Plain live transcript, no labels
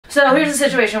So here's the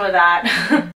situation with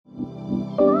that.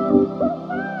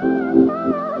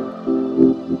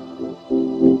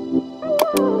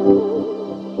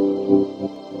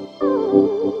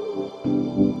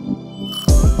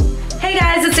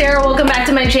 It's Sarah, welcome back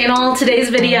to my channel. Today's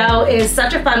video is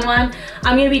such a fun one.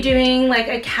 I'm gonna be doing like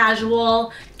a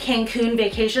casual Cancun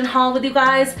vacation haul with you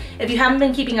guys. If you haven't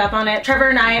been keeping up on it, Trevor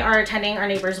and I are attending our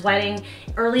neighbor's wedding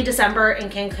early December in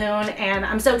Cancun, and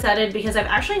I'm so excited because I've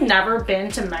actually never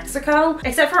been to Mexico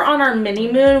except for on our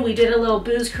mini moon. We did a little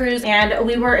booze cruise and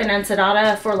we were in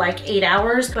Ensenada for like 8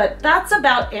 hours, but that's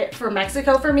about it for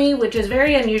Mexico for me, which is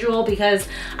very unusual because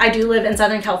I do live in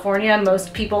Southern California.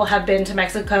 Most people have been to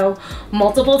Mexico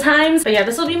multiple times, but yeah,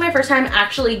 this will be my first time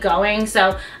actually going,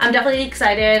 so I'm definitely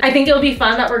excited. I think it'll be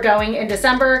fun that we're going in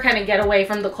December, kind of get away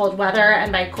from the cold weather,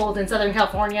 and by cold in Southern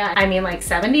California I mean like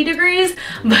 70 degrees,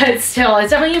 but still it's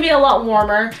definitely gonna be a lot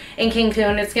warmer in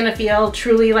Cancun. It's gonna feel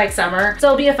truly like summer, so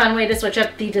it'll be a fun way to switch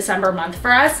up the December month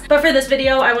for us. But for this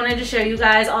video I wanted to show you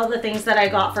guys all the things that I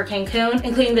got for Cancun,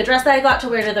 including the dress that I got to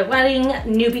wear to the wedding,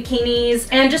 new bikinis,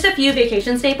 and just a few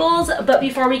vacation staples. But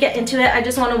before we get into it, I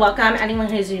just want to welcome anyone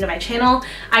who's new to my channel.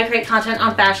 I create content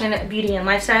on fashion, beauty, and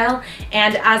lifestyle,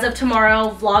 and as of tomorrow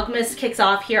Vlogmas kicks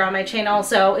off here on my channel,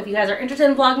 so if you guys are interested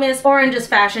in Vlogmas or in just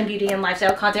fashion, beauty, and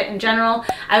lifestyle content in general,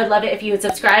 I would love it if you would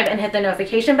subscribe and hit the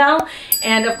notification bell.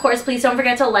 And of course, please don't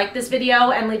forget to like this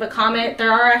video and leave a comment.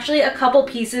 There are actually a couple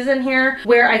pieces in here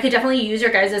where I could definitely use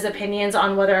your guys' opinions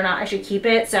on whether or not I should keep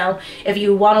it, so if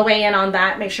you want to weigh in on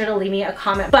that, make sure to leave me a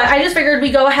comment. But I just figured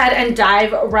we go ahead and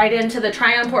dive right into the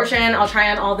try on portion. I'll try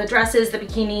on all the dresses, the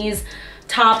bikinis,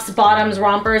 tops, bottoms,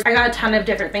 rompers. I got a ton of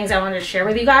different things I wanted to share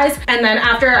with you guys. And then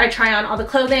after I try on all the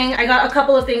clothing, I got a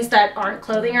couple of things that aren't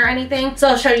clothing or anything, so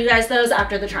I'll show you guys those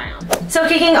after the try on. So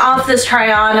kicking off this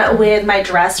try on with my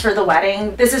dress for the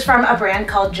wedding. This is from a brand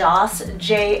called JAUS,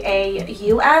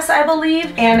 J-A-U-S, I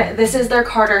believe. And this is their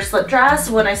Carter slip dress.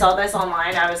 When I saw this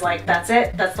online, I was like, that's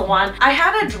it, that's the one. I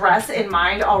had a dress in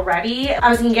mind already. I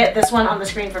was gonna get this one on the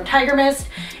screen from Tiger Mist,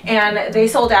 and they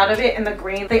sold out of it in the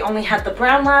green. They only had the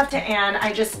brown left, and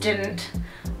I just didn't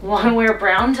want to wear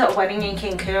brown to a wedding in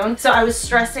Cancun, so I was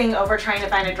stressing over trying to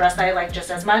find a dress that I like just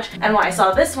as much. And when I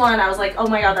saw this one, I was like, oh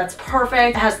my god, that's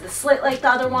perfect. It has the slit like the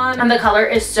other one, and the color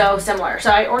is so similar. So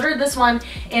I ordered this one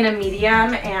in a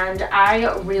medium, and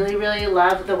I really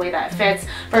love the way that fits.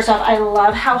 First off, I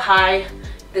love how high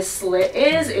this slit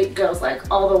is. It goes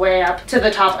like all the way up to the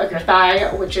top of your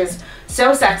thigh, which is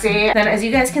so sexy. Then as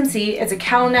you guys can see, it's a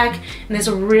cowl neck in this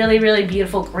really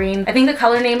beautiful green. I think the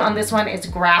color name on this one is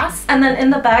Grass. And then in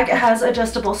the back it has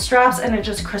adjustable straps and it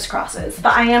just crisscrosses.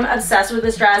 But I am obsessed with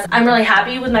this dress. I'm really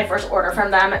happy with my first order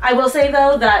from them. I will say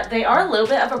though that they are a little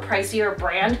bit of a pricier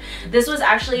brand. This was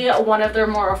actually one of their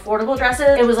more affordable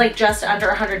dresses. It was like just under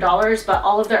 $100, but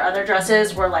all of their other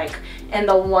dresses were like in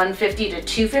the $150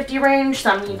 to $250 range.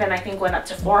 Some even I think went up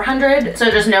to $400.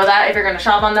 So just know that if you're gonna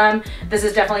shop on them, this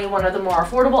is definitely one of the more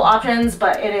affordable options,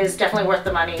 but it is definitely worth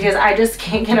the money because I just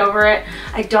can't get over it.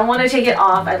 I don't want to take it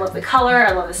off. I love the color,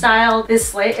 I love the style. This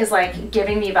slit is like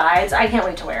giving me vibes. I can't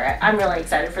wait to wear it. I'm really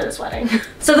excited for this wedding.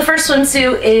 So the first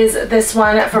swimsuit is this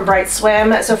one from Bright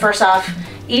Swim. So first off,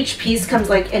 each piece comes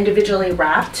like individually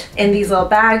wrapped in these little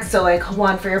bags. So like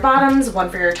one for your bottoms,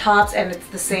 one for your tops, and it's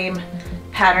the same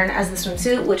pattern as the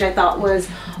swimsuit, which I thought was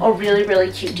a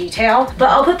really cute detail. But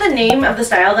I'll put the name of the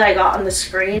style that I got on the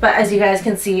screen. But as you guys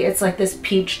can see, it's like this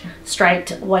peach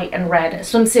striped white and red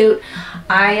swimsuit.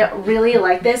 I really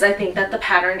like this. I think that the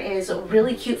pattern is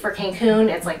really cute for Cancun.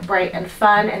 It's like bright and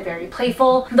fun and very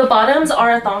playful. The bottoms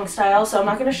are a thong style, so I'm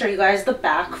not going to show you guys the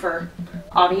back for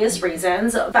obvious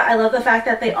reasons, but I love the fact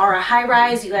that they are a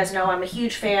high-rise. You guys know I'm a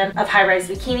huge fan of high-rise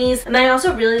bikinis, and I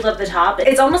also really love the top.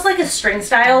 It's almost like a string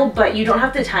style, but you don't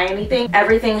have to tie anything.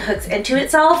 Everything hooks into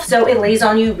itself, so it lays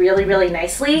on you really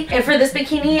nicely. And for this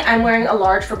bikini, I'm wearing a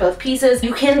large for both pieces.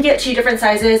 You can get 2 different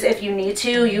sizes if you need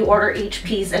to. You order each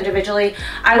piece individually.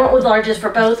 I went with larges for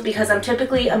both because I'm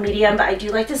typically a medium, but I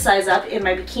do like to size up in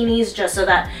my bikinis just so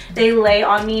that they lay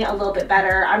on me a little bit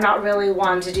better. I'm not really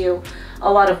one to do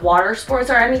a lot of water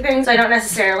sports or anything, so I don't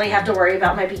necessarily have to worry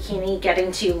about my bikini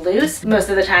getting too loose. Most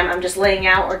of the time I'm just laying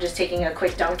out or just taking a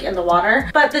quick dunk in the water.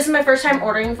 But this is my first time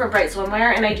ordering from Bright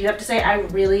Swimwear, and I do have to say I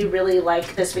really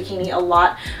like this bikini a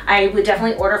lot. I would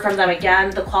definitely order from them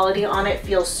again. The quality on it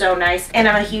feels so nice, and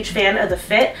I'm a huge fan of the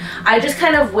fit. I just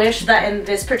kind of wish that in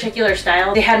this particular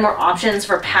style they had more options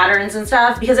for patterns and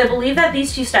stuff, because I believe that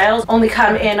these 2 styles only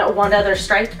come in one other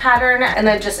striped pattern and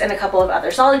then just in a couple of other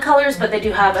solid colors, but they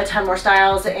do have a ton more styles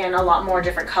styles in a lot more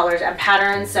different colors and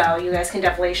patterns, so you guys can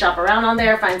definitely shop around on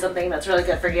there, find something that's really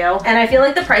good for you. And I feel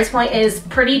like the price point is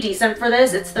pretty decent for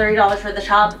this. It's $30 for the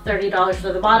top, $30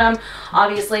 for the bottom.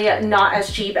 Obviously not as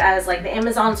cheap as like the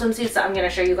Amazon swimsuits that I'm going to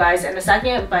show you guys in a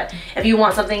second, but if you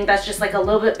want something that's just like a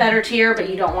little bit better tier but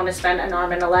you don't want to spend an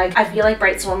arm and a leg, I feel like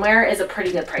Bright Swimwear is a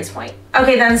pretty good price point.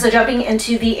 Okay then, so jumping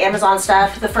into the Amazon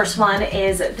stuff, the first one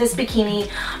is this bikini.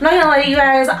 I'm not gonna lie to you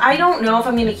guys, I don't know if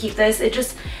I'm gonna keep this.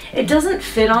 It doesn't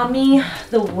fit on me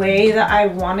the way that I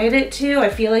wanted it to. I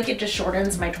feel like it just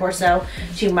shortens my torso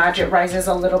too much. It rises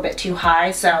a little bit too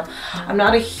high, so I'm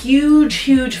not a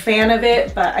huge fan of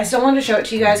it, but I still wanted to show it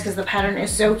to you guys because the pattern is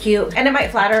so cute and it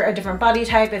might flatter a different body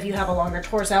type if you have a longer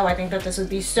torso. I think that this would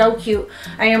be so cute.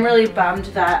 I am really bummed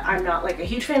that I'm not like a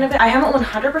huge fan of it. I haven't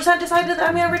 100% decided that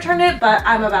I'm gonna return it, but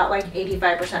I'm about like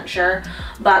 85% sure.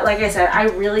 But like I said, I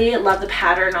really love the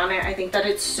pattern on it. I think that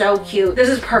it's so cute. This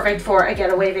is perfect for a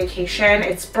getaway vacation.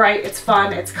 It's bright, it's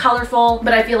fun, it's colorful,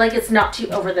 but I feel like it's not too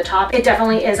over the top. It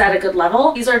definitely is at a good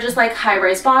level. These are just like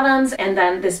high-rise bottoms and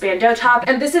then this bandeau top,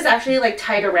 and this is actually like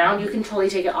tied around. You can totally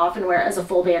take it off and wear it as a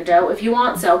full bandeau if you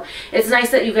want, so it's nice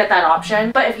that you get that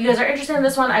option. But if you guys are interested in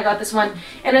this one, I got this one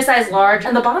in a size large,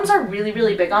 and the bottoms are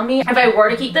really big on me. If I were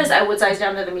to keep this, I would size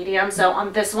down to the medium. So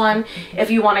on this one,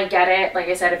 if you want to get it, like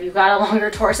I said, if you've got a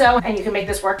longer torso and you can make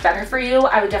this work better for you,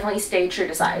 I would definitely stay true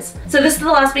to size. So this is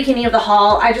the last bikini of the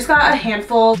haul. I just got a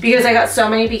handful because I got so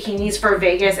many bikinis for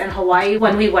Vegas and Hawaii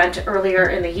when we went earlier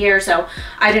in the year, so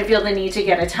I didn't feel the need to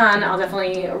get a ton. I'll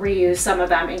definitely reuse some of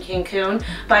them in Cancun,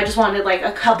 but I just wanted like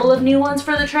a couple of new ones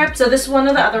for the trip. So this is one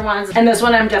of the other ones, and this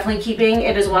one I'm definitely keeping.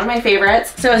 It is one of my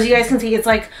favorites. So as you guys can see, it's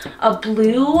like a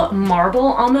blue marble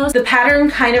almost. The pattern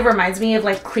kind of reminds me of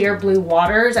like clear blue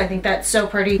waters. I think that's so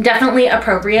pretty. Definitely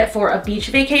appropriate for a beach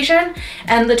vacation.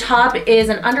 And the top is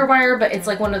an underwire, but it's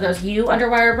like one of those U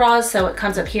underwire bras, so it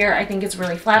comes up here. I think it's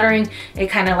really flattering. It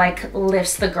kind of like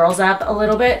lifts the girls up a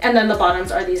little bit. And then the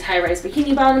bottoms are these high-rise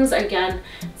bikini bottoms. Again,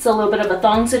 it's a little bit of a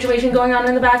thong situation going on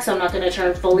in the back, so I'm not going to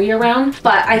turn fully around,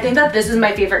 but I think that this is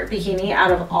my favorite bikini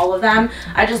out of all of them.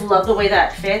 I just love the way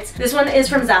that it fits. This one is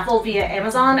from Zaful via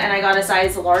Amazon, and I got a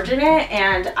size large in it,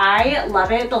 and I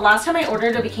love it. The last time I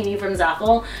ordered a bikini from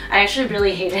Zaful, I actually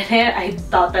really hated it. I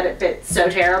thought that it fit so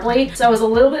terribly, so I was a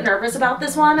little bit nervous about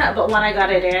this one, but when I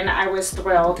got it in, I was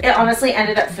thrilled. It honestly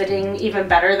ended up fitting even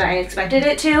better than I expected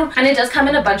it to, and it does come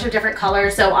in a bunch of different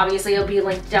colors, so obviously it'll be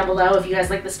linked down below if you guys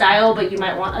like the style, but you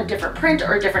might want a different print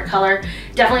or a different color.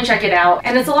 Definitely check it out.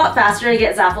 And it's a lot faster to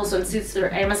get Zaful swimsuits through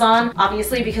Amazon,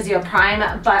 obviously because you have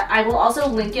Prime, but I will also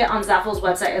link it on Zaful's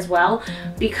website as well,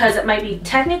 because it might be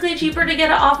technically cheaper to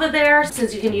get it off of there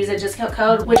since you can use a discount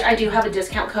code, which I do have a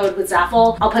discount code with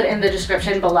Zaful. I'll put it in the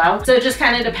description below. So it just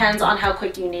kind of depends on how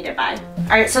quick you need it by.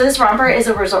 Alright, so this romper is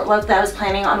a resort look that I was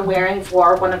planning on wearing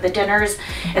for one of the dinners.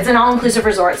 It's an all-inclusive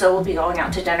resort, so we'll be going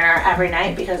out to dinner every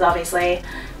night because obviously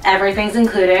everything's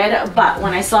included. But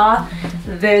when I saw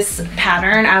this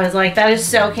pattern, I was like, that is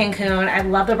so Cancun. I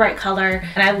love the bright color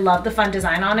and I love the fun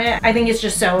design on it. I think it's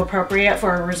just so appropriate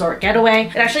for a resort getaway.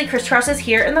 It actually crisscrosses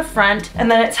here in the front and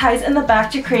then it ties in the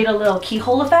back to create a little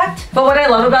keyhole effect. But what I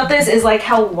love about this is like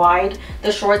how wide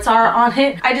the shorts are on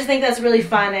it. I just think that's really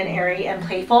fun and airy and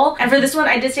playful. And for this one,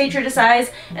 I did stay true to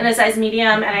size in a size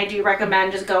medium, and I do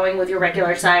recommend just going with your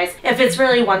regular size. It fits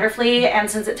really wonderfully, and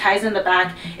since it ties in the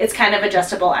back, it's kind of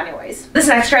adjustable anyways. This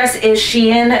next dress is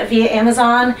Shein via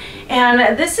Amazon,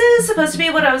 and this is supposed to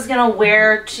be what I was gonna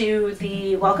wear to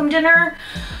the welcome dinner.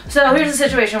 So here's the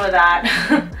situation with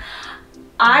that.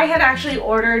 I had actually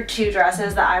ordered two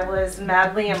dresses that I was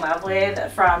madly in love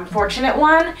with from Fortunate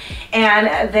One,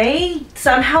 and they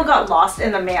somehow got lost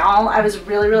in the mail. I was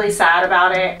really sad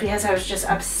about it because I was just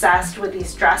obsessed with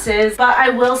these dresses. But I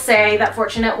will say that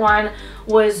Fortunate One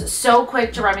was so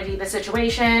quick to remedy the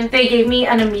situation. They gave me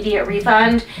an immediate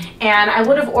refund, and I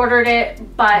would have ordered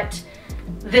it, but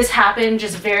this happened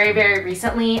just very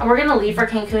recently, and we're gonna leave for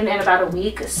Cancun in about a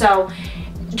week, so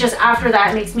just after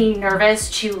that it makes me nervous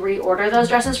to reorder those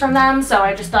dresses from them. So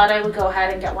I just thought I would go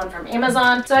ahead and get one from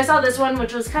Amazon. So I saw this one,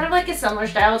 which was kind of like a similar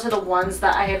style to the ones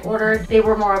that I had ordered. They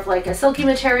were more of like a silky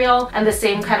material and the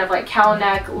same kind of like cow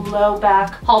neck, low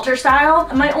back halter style.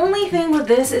 And my only thing with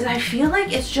this is I feel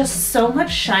like it's just so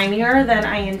much shinier than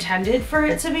I intended for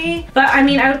it to be. But I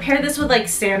mean, I would pair this with like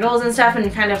sandals and stuff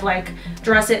and kind of like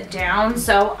dress it down.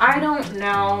 So I don't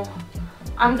know.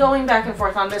 I'm going back and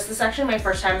forth on this. This is actually my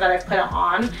first time that I've put it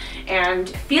on, and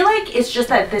I feel like it's just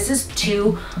that this is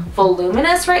too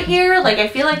voluminous right here. Like I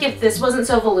feel like if this wasn't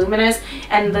so voluminous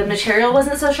and the material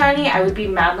wasn't so shiny, I would be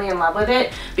madly in love with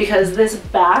it, because this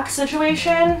back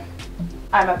situation,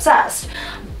 I'm obsessed.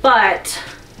 But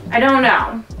I don't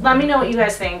know. Let me know what you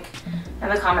guys think in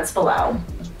the comments below.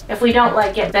 If we don't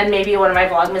like it, then maybe one of my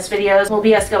Vlogmas videos will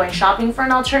be us going shopping for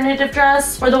an alternative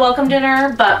dress for the welcome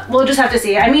dinner, but we'll just have to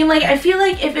see. I mean, like, I feel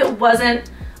like if it wasn't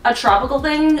a tropical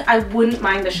thing, I wouldn't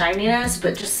mind the shininess,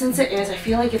 but just since it is, I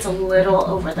feel like it's a little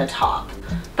over the top.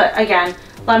 But again,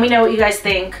 let me know what you guys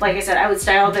think. Like I said, I would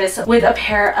style this with a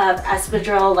pair of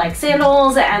espadrille like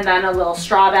sandals and then a little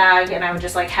straw bag, and I would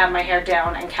just like have my hair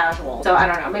down and casual. So I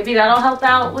don't know, maybe that'll help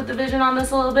out with the vision on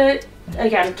this a little bit.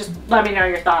 Again, just let me know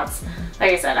your thoughts.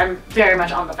 Like I said, I'm very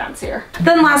much on the fence here.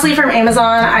 Then lastly, from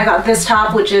Amazon, I got this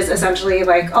top, which is essentially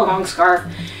like a long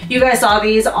scarf. You guys saw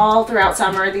these all throughout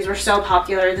summer. These were so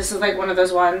popular. This is like one of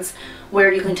those ones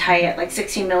where you can tie it like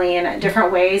 16 million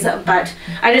different ways, but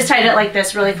I just tied it like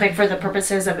this really quick for the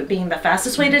purposes of it being the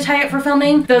fastest way to tie it for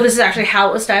filming. Though this is actually how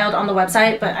it was styled on the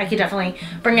website, but I could definitely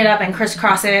bring it up and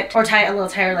crisscross it or tie it a little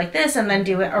tighter like this and then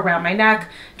do it around my neck.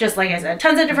 Just like I said,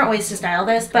 tons of different ways to style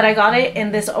this, but I got it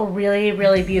in this really,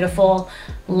 really beautiful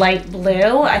light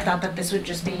blue. I thought that this would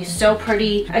just be so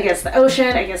pretty against the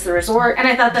ocean, against the resort, and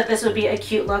I thought that this would be a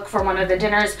cute look for one of the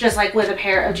dinners, just like with a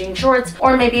pair of jean shorts,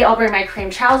 or maybe I'll bring my cream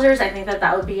trousers. I think that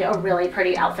that would be a really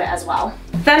pretty outfit as well.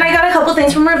 Then I got a couple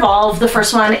things from Revolve. The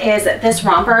first one is this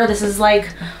romper. This is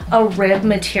like a rib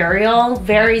material,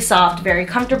 very soft, very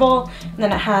comfortable, and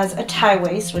then it has a tie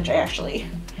waist, which I actually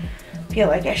feel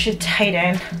like I should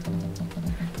tighten.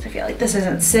 I feel like this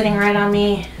isn't sitting right on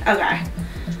me. Okay.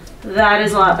 That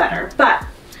is a lot better. But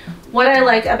what I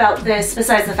like about this,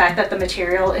 besides the fact that the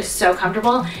material is so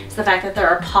comfortable, is the fact that there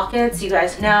are pockets. You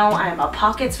guys know I am a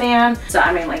pockets fan. So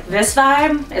I mean, like, this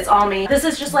vibe, it's all me. This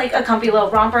is just like a comfy little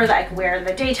romper that I can wear in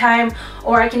the daytime,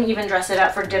 or I can even dress it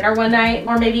up for dinner one night,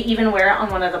 or maybe even wear it on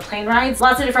one of the plane rides.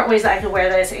 Lots of different ways that I could wear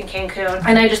this in Cancun,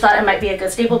 and I just thought it might be a good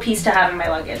staple piece to have in my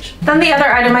luggage. Then the other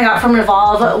item I got from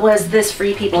Revolve was this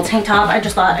Free People tank top. I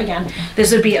just thought, again,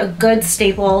 this would be a good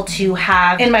staple to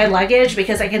have in my luggage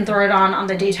because I can throw it on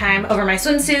the daytime over my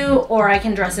swimsuit, or I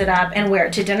can dress it up and wear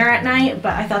it to dinner at night.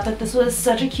 But I thought that this was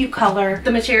such a cute color.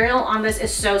 The material on this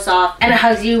is so soft and it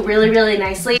hugs you really, really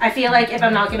nicely. I feel like if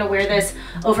I'm not going to wear this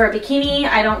over a bikini,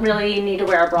 I don't really need to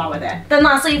wear a bra with it. Then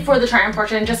lastly, for the try on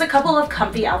portion, just a couple of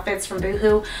comfy outfits from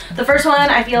BOOHOO. The first one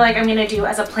I feel like I'm going to do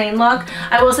as a plain look.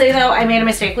 I will say though, I made a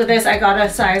mistake with this. I got a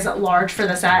size large for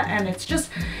the set and it's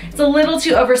a little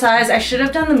too oversized. I should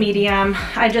have done the medium.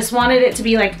 I just wanted it to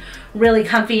be like really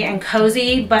comfy and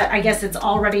cozy, but I guess it's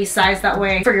already sized that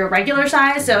way for your regular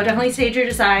size, so definitely stay true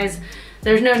to size.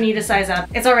 There's no need to size up.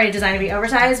 It's already designed to be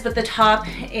oversized, but the top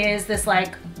is this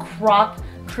like crop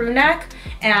crew neck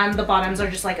and the bottoms are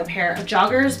just like a pair of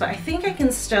joggers, but I think I can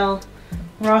still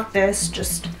rock this.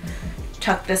 Just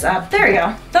tuck this up. There you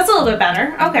go. That's a little bit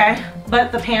better. Okay,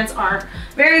 but the pants are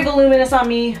very voluminous on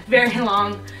me, very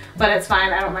long, but it's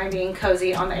fine. I don't mind being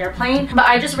cozy on the airplane. But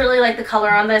I just really like the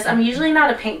color on this. I'm usually not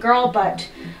a pink girl, but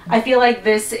I feel like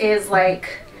this is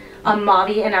like a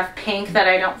mauvey enough pink that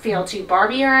I don't feel too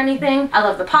Barbie or anything. I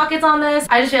love the pockets on this.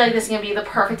 I just feel like this is gonna be the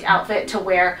perfect outfit to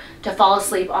wear to fall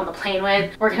asleep on the plane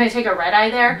with. We're gonna take a red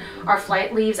eye there. Our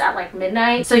flight leaves at like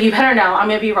midnight, so you better know I'm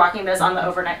gonna be rocking this on the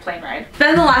overnight plane ride.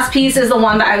 Then the last piece is the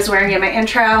one that I was wearing in my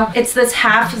intro. It's this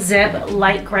half zip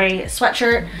light gray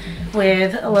sweatshirt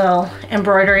with a little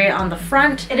embroidery on the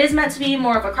front. It is meant to be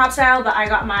more of a crop style, but I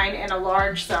got mine in a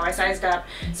large, so I sized up.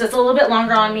 So it's a little bit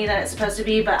longer on me than it's supposed to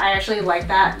be, but I actually like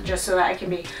that just so that I can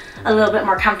be a little bit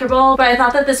more comfortable. But I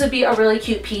thought that this would be a really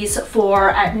cute piece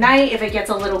for at night if it gets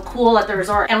a little cool at the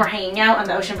resort and we're hanging out and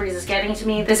the ocean breeze is getting to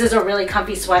me. This is a really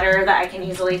comfy sweater that I can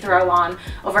easily throw on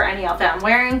over any outfit I'm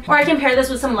wearing, or I can pair this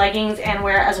with some leggings and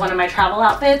wear it as one of my travel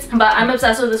outfits. But I'm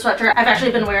obsessed with this sweater. I've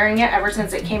actually been wearing it ever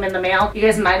since it came in the mail. You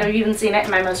guys might have even seen it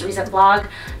in my most recent vlog.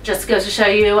 Just goes to show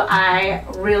you I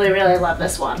really, really love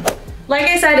this one. Like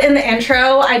I said in the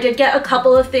intro, I did get a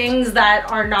couple of things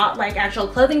that are not like actual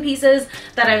clothing pieces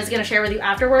that I was going to share with you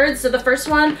afterwards. So the first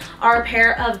one are a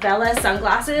pair of Bella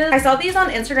sunglasses. I saw these on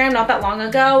Instagram not that long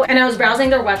ago and I was browsing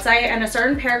their website and a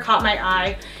certain pair caught my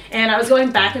eye. And I was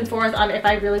going back and forth on if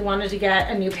I really wanted to get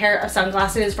a new pair of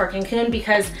sunglasses for Cancun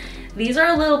because these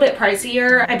are a little bit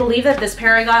pricier. I believe that this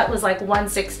pair I got was like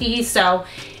 $160, so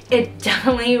it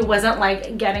definitely wasn't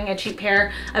like getting a cheap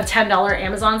pair of $10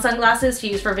 Amazon sunglasses to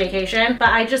use for vacation, but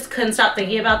I just couldn't stop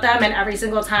thinking about them, and every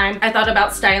single time I thought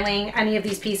about styling any of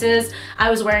these pieces, I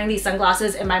was wearing these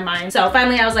sunglasses in my mind. So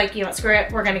finally I was like, you know what, screw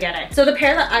it, we're gonna get it. So the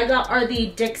pair that I got are the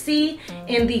Dixie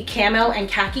in the camo and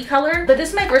khaki color, but this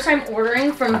is my first time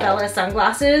ordering from Bella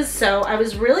sunglasses, so I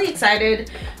was really excited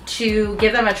to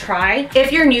give them a try.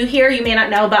 If you're new here, you may not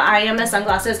know, but I am a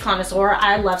sunglasses connoisseur.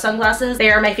 I love sunglasses.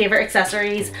 They are my favorite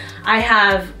accessories. I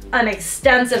have an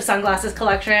extensive sunglasses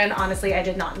collection. Honestly, I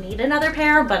did not need another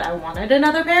pair, but I wanted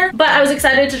another pair. But I was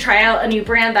excited to try out a new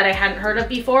brand that I hadn't heard of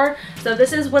before. So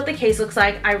this is what the case looks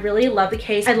like. I really love the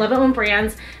case. I love it when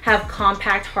brands have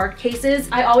compact hard cases.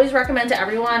 I always recommend to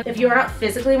everyone, if you're not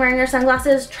physically wearing your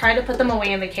sunglasses, try to put them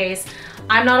away in the case.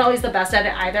 I'm not always the best at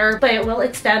it either, but it will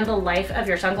extend the life of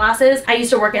your sunglasses. I used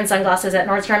to work in sunglasses at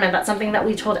Nordstrom, and that's something that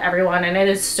we told everyone, and it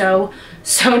is so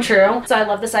true. So I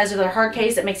love the size of their hard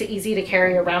case. It makes it easy to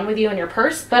carry around with you in your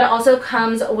purse, but it also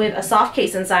comes with a soft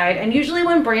case inside. And usually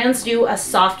when brands do a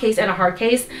soft case and a hard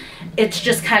case, it's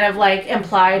just kind of like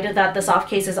implied that the soft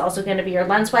case is also going to be your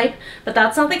lens wipe, but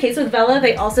that's not the case with Vella.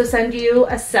 They also send you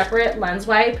a separate lens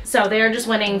wipe, so they are just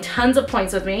winning tons of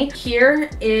points with me. Here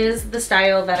is the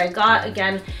style that I got.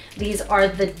 Again, these are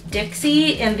the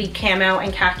Dixie in the camo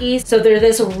and khaki. So they're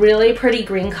this really pretty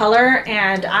green color,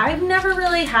 and I've never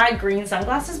really had green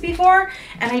sunglasses before,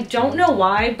 and I don't know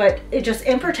why, but it just,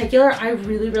 in particular, I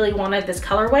really wanted this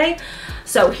colorway.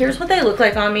 So here's what they look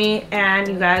like on me, and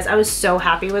you guys, I was so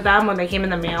happy with them when they came in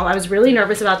the mail. I was really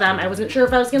nervous about them. I wasn't sure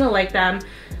if I was gonna like them,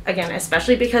 again,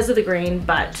 especially because of the green,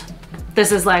 but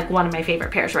this is like one of my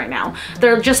favorite pairs right now.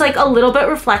 They're just like a little bit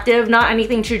reflective, not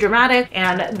anything too dramatic,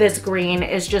 and this green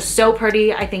is just so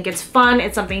pretty. I think it's fun,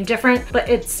 it's something different, but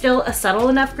it's still a subtle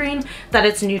enough green that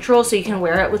it's neutral, so you can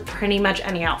wear it with pretty much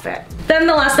any outfit. Then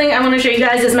the last thing I want to show you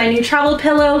guys is my new travel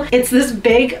pillow. It's this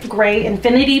big gray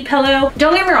infinity pillow.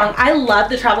 Don't get me wrong, I love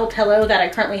the travel pillow that I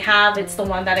currently have. It's the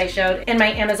one that I showed in my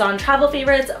Amazon travel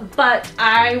favorites, but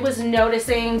I was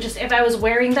noticing just if I was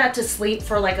wearing that to sleep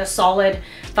for like a solid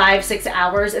 5-6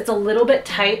 hours, it's a little bit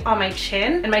tight on my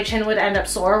chin, and my chin would end up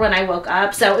sore when I woke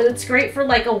up. So it's great for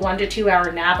like a 1 to 2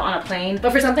 hour nap on a plane,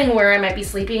 but for something where I might be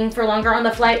sleeping for longer on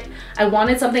the flight, I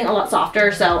wanted something a lot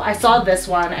softer. So I saw this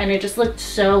one and it just looked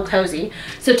so cozy.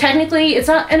 So technically it's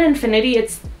not an infinity,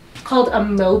 it's called a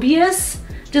Mobius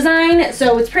design.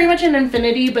 So it's pretty much an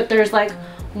infinity, but there's like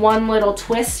one little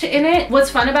twist in it. What's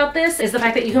fun about this is the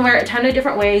fact that you can wear it a ton of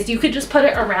different ways. You could just put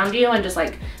it around you and just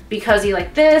like be cozy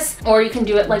like this, or you can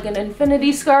do it like an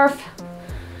infinity scarf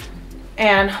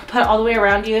and put it all the way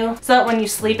around you so that when you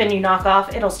sleep and you knock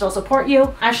off, it'll still support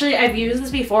you. Actually, I've used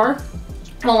this before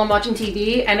while I'm watching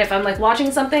TV, and if I'm like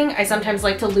watching something, I sometimes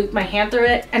like to loop my hand through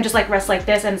it and just like rest like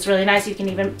this, and it's really nice. You can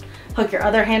even hook your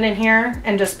other hand in here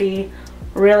and just be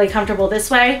really comfortable this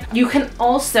way. You can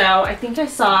also, I think I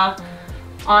saw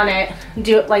on it,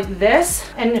 do it like this,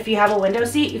 and if you have a window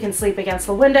seat, you can sleep against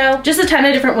the window. Just a ton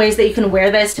of different ways that you can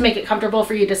wear this to make it comfortable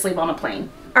for you to sleep on a plane.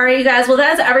 All right, you guys, well,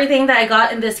 that's everything that I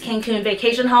got in this Cancun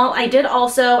vacation haul. I did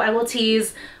also, I will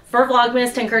tease for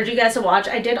Vlogmas to encourage you guys to watch,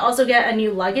 I did also get a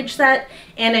new luggage set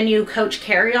and a new Coach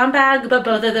carry-on bag, but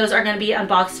both of those are going to be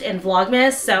unboxed in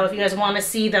Vlogmas. So if you guys want to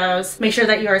see those, make sure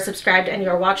that you are subscribed and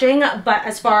you're watching. But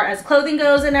as far as clothing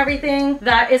goes and everything,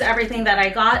 that is everything that I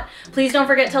got. Please don't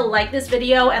forget to like this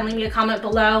video and leave me a comment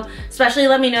below. Especially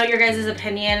let me know your guys'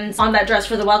 opinions on that dress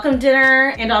for the welcome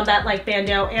dinner and on that like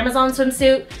bandeau Amazon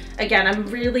swimsuit. Again, I'm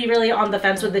really on the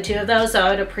fence with the two of those, so I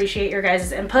would appreciate your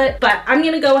guys' input. But I'm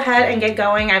gonna go ahead and get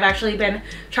going. I've actually been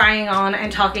trying on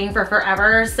and talking for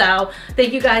forever, so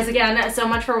thank you guys again so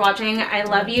much for watching. I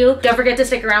love you. Don't forget to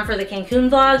stick around for the Cancun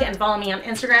vlog and follow me on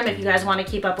Instagram if you guys want to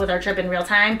keep up with our trip in real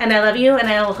time. And I love you, and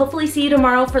I will hopefully see you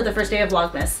tomorrow for the first day of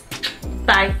Vlogmas.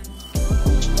 Bye.